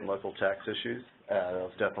the state and local tax issues. That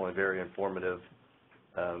was definitely very informative.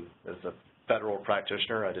 As a federal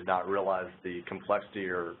practitioner, I did not realize the complexity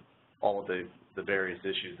or all of the various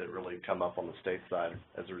issues that really come up on the state side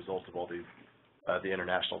as a result of all these the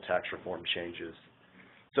international tax reform changes.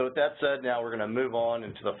 So with that said, now we're going to move on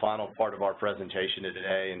into the final part of our presentation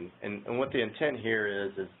today, and what the intent here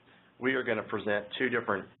is we are going to present two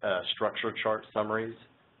different structure chart summaries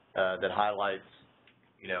that highlights,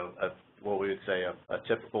 what we would say a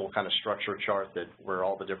typical kind of structure chart that where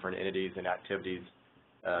all the different entities and activities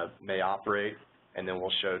may operate, and then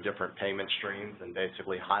we'll show different payment streams and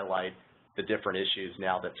basically highlight the different issues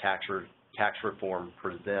now that tax reform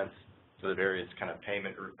presents to the various kind of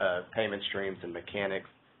payment streams and mechanics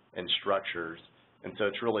and structures. And so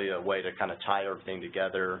it's really a way to kind of tie everything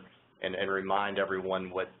together and remind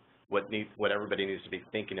everyone what everybody needs to be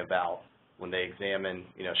thinking about when they examine,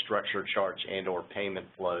 structure charts and/or payment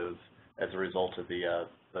flows as a result of the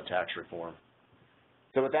tax reform.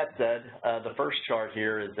 So with that said, the first chart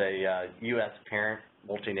here is a U.S. parent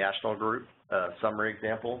multinational group summary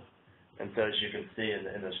example. And so as you can see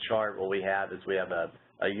in this chart, what we have is we have a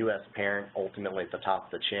U.S. parent ultimately at the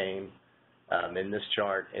top of the chain. In this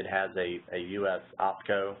chart, it has a U.S.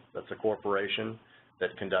 OpCo, that's a corporation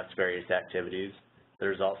that conducts various activities.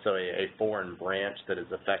 There's also a foreign branch that is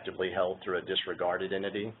effectively held through a disregarded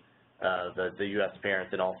entity. The U.S.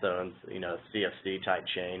 parent then also owns, a CFC type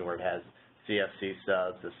chain where it has CFC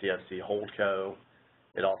subs, the CFC holdco.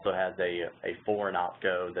 It also has a foreign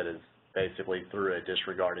OpCo that is basically through a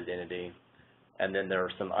disregarded entity. And then there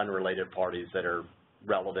are some unrelated parties that are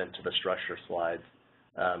relevant to the structure slides.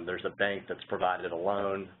 There's a bank that's provided a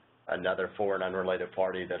loan, another foreign unrelated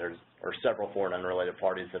party or several foreign unrelated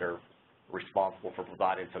parties that are responsible for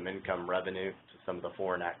providing some income revenue to some of the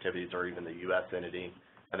foreign activities or even the U.S. entity.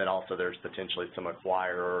 And then also there's potentially some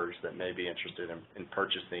acquirers that may be interested in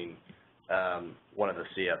purchasing one of the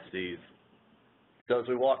CFCs. So as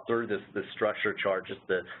we walk through this structure chart, just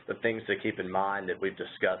the things to keep in mind that we've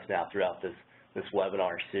discussed now throughout this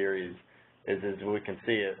webinar series is we can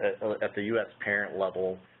see at the U.S. parent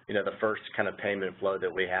level, the first kind of payment flow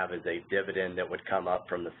that we have is a dividend that would come up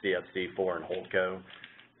from the CFC foreign holdco.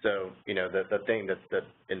 So, the thing that's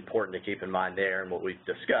important to keep in mind there and what we've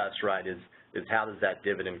discussed, right, is how does that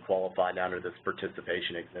dividend qualify under this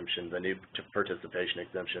participation exemption, the new participation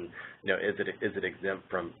exemption? Is it exempt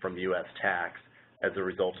from U.S. tax as a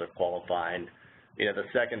result of qualifying? The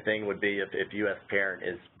second thing would be if U.S. parent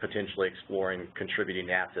is potentially exploring contributing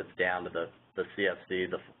assets down to the CFC,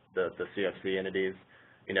 the CFC entities.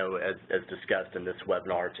 As discussed in this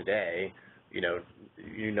webinar today,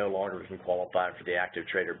 you no longer can qualify for the active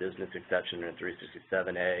trader business exception in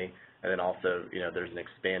 367A, and then also, there's an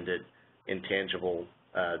expanded intangible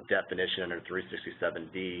definition under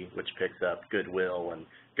 367D, which picks up goodwill and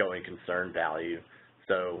going concern value.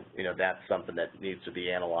 So, that's something that needs to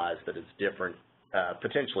be analyzed that is different,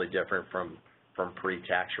 potentially different from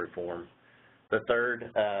pre-tax reform. The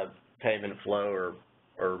third payment flow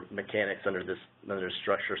or mechanics under this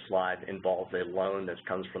structure slide involves a loan that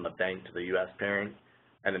comes from the bank to the U.S. parent.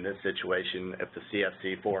 And in this situation, if the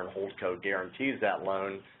CFC foreign holdco guarantees that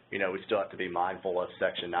loan, we still have to be mindful of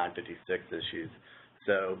Section 956 issues.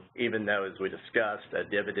 So even though, as we discussed, a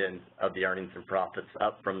dividend of the earnings and profits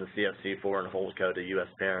up from the CFC foreign holdco to U.S.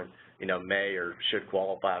 parent, may or should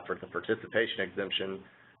qualify for the participation exemption,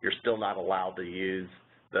 you're still not allowed to use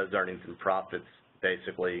those earnings and profits,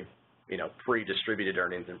 basically, pre-distributed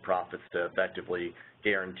earnings and profits to effectively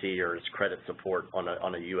guarantee or as credit support on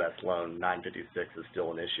a U.S. loan. 956 is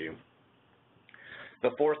still an issue. The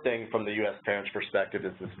fourth thing from the U.S. parent's perspective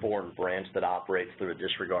is this foreign branch that operates through a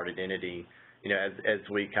disregarded entity. As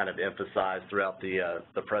we kind of emphasized throughout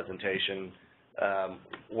the presentation,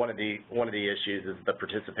 one of the issues is the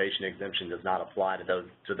participation exemption does not apply to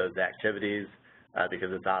those activities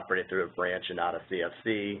because it's operated through a branch and not a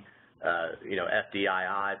CFC.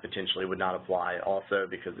 FDII potentially would not apply also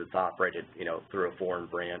because it's operated, through a foreign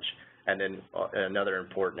branch. And then another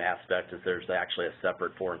important aspect is there's actually a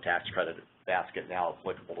separate foreign tax credit basket now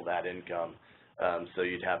applicable to that income. So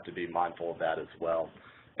you'd have to be mindful of that as well.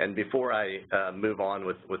 And before I move on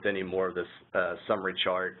with any more of this summary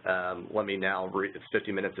chart, let me now read, it's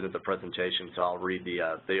 50 minutes into the presentation, so I'll read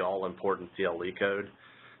the all-important CLE code.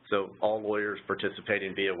 So all lawyers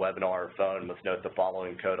participating via webinar or phone must note the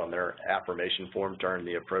following code on their affirmation form to earn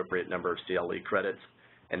the appropriate number of CLE credits.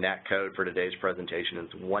 And that code for today's presentation is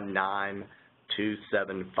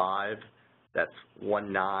 19275. That's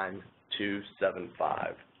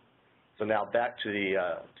 19275. So now back to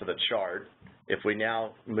the chart. If we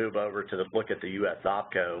now move over to look at the U.S.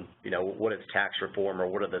 OPCO, what is tax reform, or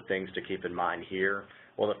what are the things to keep in mind here?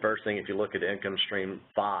 Well, the first thing, if you look at income stream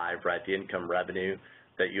 5, right, the income revenue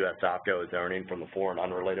that U.S. OPCO is earning from a foreign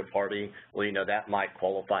unrelated party, well, that might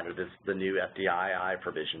qualify under the new FDII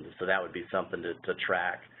provisions, so that would be something to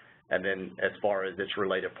track. And then as far as its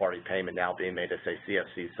related party payment now being made to, say,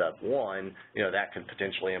 CFC sub 1, that could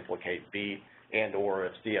potentially implicate BEAT, and or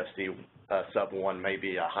if CFC sub 1 may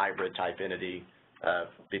be a hybrid type entity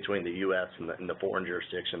between the U.S. and the foreign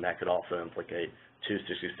jurisdiction, that could also implicate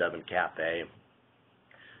 267 Cap A.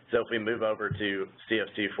 So if we move over to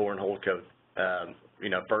CFC foreign holdco,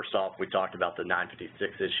 first off, we talked about the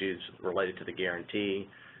 956 issues related to the guarantee.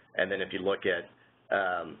 And then if you look at,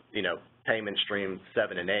 payment stream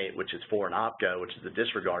 7 and 8, which is foreign OPCO, which is a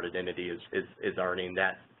disregarded entity, is earning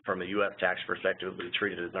that from a U.S. tax perspective, would be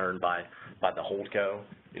treated as earned by the holdco.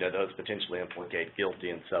 Those potentially implicate guilty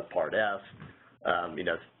in subpart F. You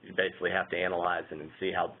basically have to analyze and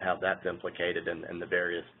see how that's implicated in the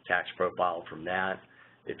various tax profile from that.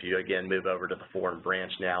 If you, again, move over to the foreign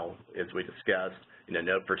branch now, as we discussed,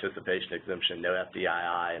 no participation exemption, no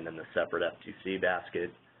FDII, and then the separate FTC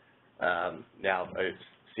basket. Now,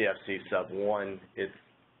 CFC sub 1, its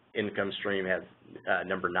income stream has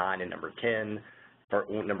number 9 and number 10.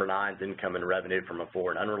 Number 9 is income and revenue from a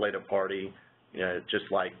foreign unrelated party. Just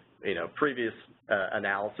like previous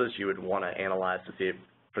analysis, you would want to analyze to see if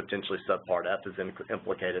potentially subpart F is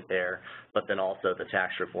implicated there, but then also the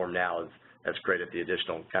tax reform now has created the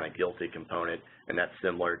additional kind of guilty component, and that's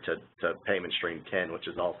similar to payment stream 10, which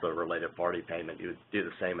is also a related party payment. You would do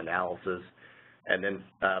the same analysis. And then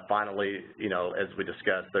finally, as we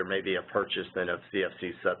discussed, there may be a purchase then of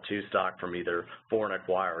CFC sub 2 stock from either foreign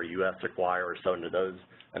acquire or U.S. acquire. So under those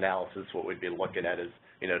analysis, what we'd be looking at is,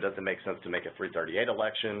 does it make sense to make a 338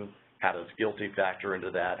 election? How does guilty factor into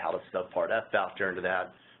that? How does subpart F factor into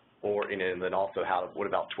that? Or, and then also what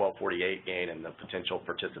about 1248 gain and the potential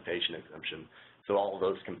participation exemption? So all of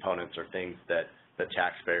those components are things that the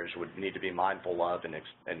taxpayers would need to be mindful of and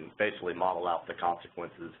basically model out the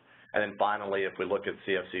consequences. And then finally, if we look at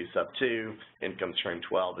CFC sub 2, income stream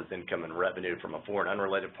 12 is income and revenue from a foreign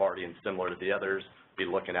unrelated party, and similar to the others, be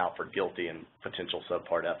looking out for guilty and potential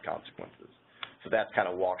subpart F consequences. So that kind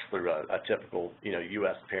of walks through a typical,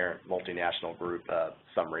 U.S. parent multinational group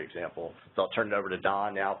summary example. So I'll turn it over to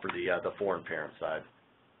Don now for the foreign parent side.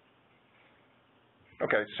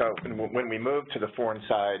 Okay, so when we move to the foreign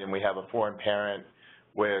side and we have a foreign parent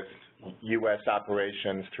with U.S.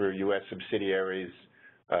 operations through U.S. subsidiaries,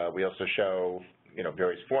 we also show,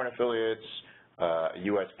 various foreign affiliates,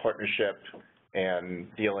 U.S. partnership, and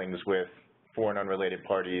dealings with foreign unrelated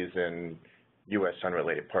parties and U.S.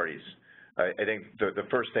 unrelated parties. I think the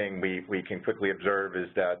first thing we can quickly observe is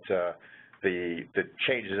that the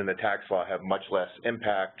changes in the tax law have much less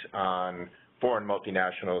impact on foreign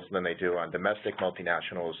multinationals than they do on domestic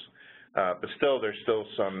multinationals. But still, there's still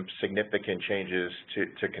some significant changes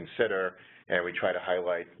to consider, and we try to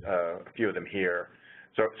highlight a few of them here.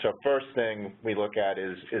 So first thing we look at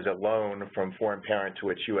is a loan from foreign parent to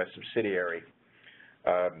its U.S. subsidiary.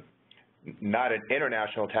 Not an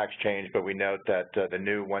international tax change, but we note that the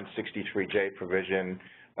new 163J provision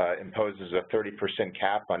imposes a 30%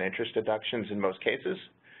 cap on interest deductions in most cases.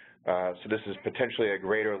 So this is potentially a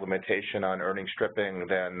greater limitation on earnings stripping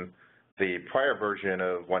than the prior version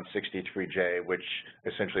of 163J, which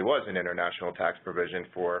essentially was an international tax provision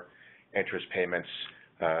for interest payments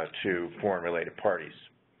to foreign-related parties.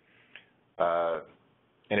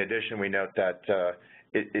 In addition, we note that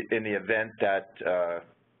in the event that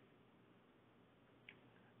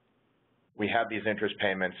we have these interest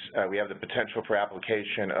payments, we have the potential for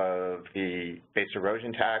application of the base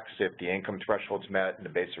erosion tax if the income threshold's met and the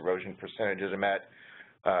base erosion percentages are met.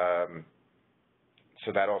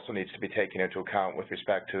 so that also needs to be taken into account with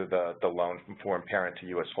respect to the loan from foreign parent to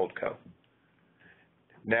U.S. holdco.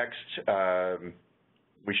 Next,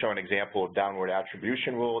 we show an example of downward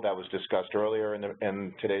attribution rule that was discussed earlier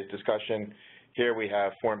in today's discussion. Here we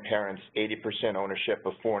have foreign parents' 80% ownership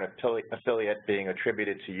of foreign affiliate being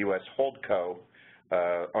attributed to U.S. holdco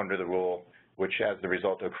under the rule, which has the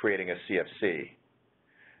result of creating a CFC.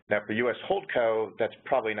 Now, for U.S. holdco, that's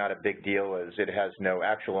probably not a big deal, as it has no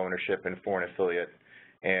actual ownership in foreign affiliate,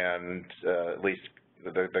 and at least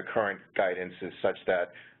the current guidance is such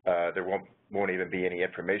that there won't even be any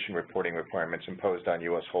information reporting requirements imposed on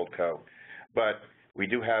U.S. holdco. But we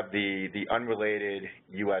do have the unrelated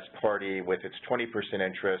U.S. party with its 20%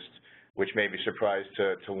 interest, which may be surprised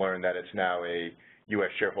to learn that it's now a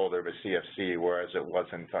U.S. shareholder of a CFC, whereas it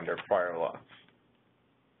wasn't under prior law.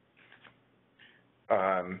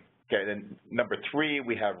 Okay, then number 3,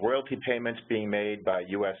 we have royalty payments being made by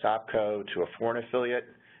U.S. OPCO to a foreign affiliate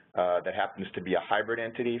that happens to be a hybrid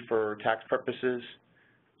entity for tax purposes.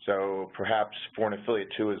 So perhaps foreign affiliate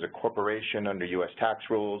 2 is a corporation under U.S. tax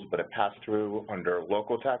rules, but a pass-through under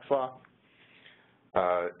local tax law.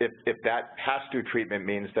 If that pass-through treatment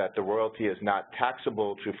means that the royalty is not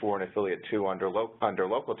taxable to foreign affiliate 2 under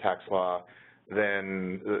local tax law,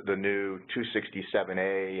 then the new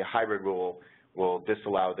 267A hybrid rule will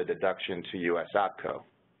disallow the deduction to U.S. OPCO.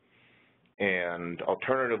 And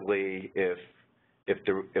alternatively, if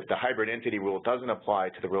the hybrid entity rule doesn't apply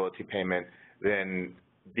to the royalty payment, then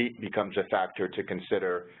B becomes a factor to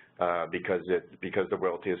consider because the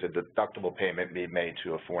royalty is a deductible payment being made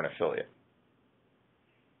to a foreign affiliate.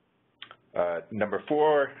 Number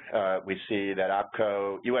 4, we see that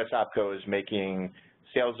U.S. OPCO is making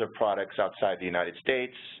sales of products outside the United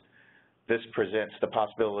States. This presents the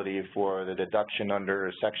possibility for the deduction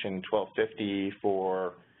under Section 1250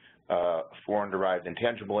 for foreign-derived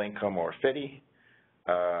intangible income, or FDII.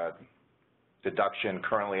 Deduction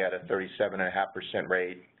currently at a 37.5%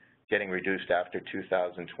 rate, getting reduced after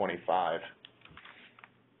 2025.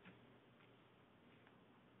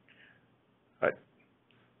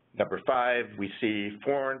 Number 5, we see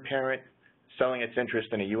foreign parent selling its interest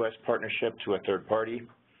in a U.S. partnership to a third party.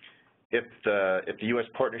 If the U.S.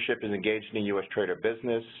 partnership is engaged in a U.S. trade or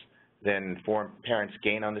business, then foreign parents'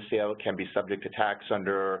 gain on the sale can be subject to tax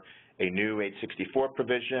under a new 864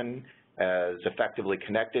 provision as effectively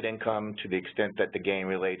connected income to the extent that the gain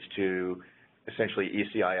relates to essentially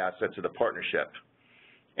ECI assets of the partnership.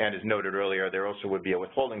 And as noted earlier, there also would be a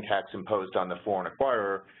withholding tax imposed on the foreign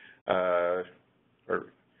acquirer,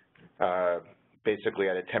 basically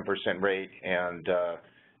at a 10% rate, and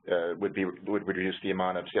would reduce the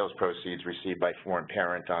amount of sales proceeds received by foreign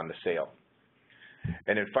parent on the sale.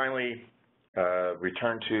 And then finally,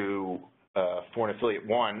 return to foreign affiliate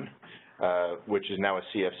 1, which is now a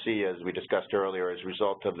CFC, as we discussed earlier, as a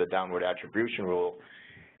result of the downward attribution rule.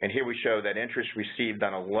 And here we show that interest received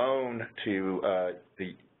on a loan to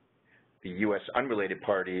the U.S. unrelated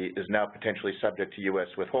party is now potentially subject to U.S.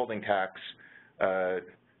 withholding tax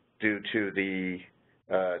due to the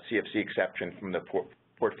CFC exception from the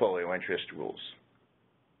portfolio interest rules.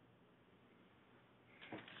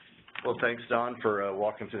 Well, thanks, Don, for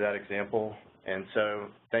walking through that example. And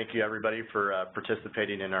so thank you, everybody, for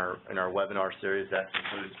participating in our webinar series. That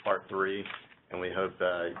concludes Part 3, and we hope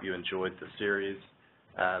you enjoyed the series.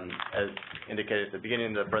 As indicated at the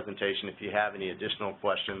beginning of the presentation, if you have any additional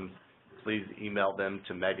questions, please email them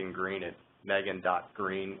to Megan Green at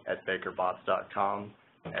megan.green@bakerbotts.com.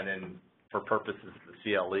 And then for purposes of the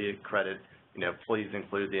CLE credit, please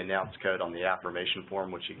include the announce code on the affirmation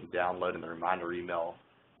form, which you can download in the reminder email,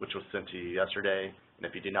 which was sent to you yesterday. And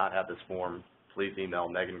if you do not have this form, please email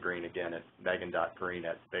Megan Green again at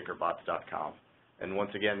megan.green@bakerbotts.com. And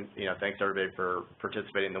once again, thanks everybody for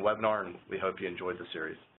participating in the webinar, and we hope you enjoyed the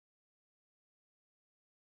series.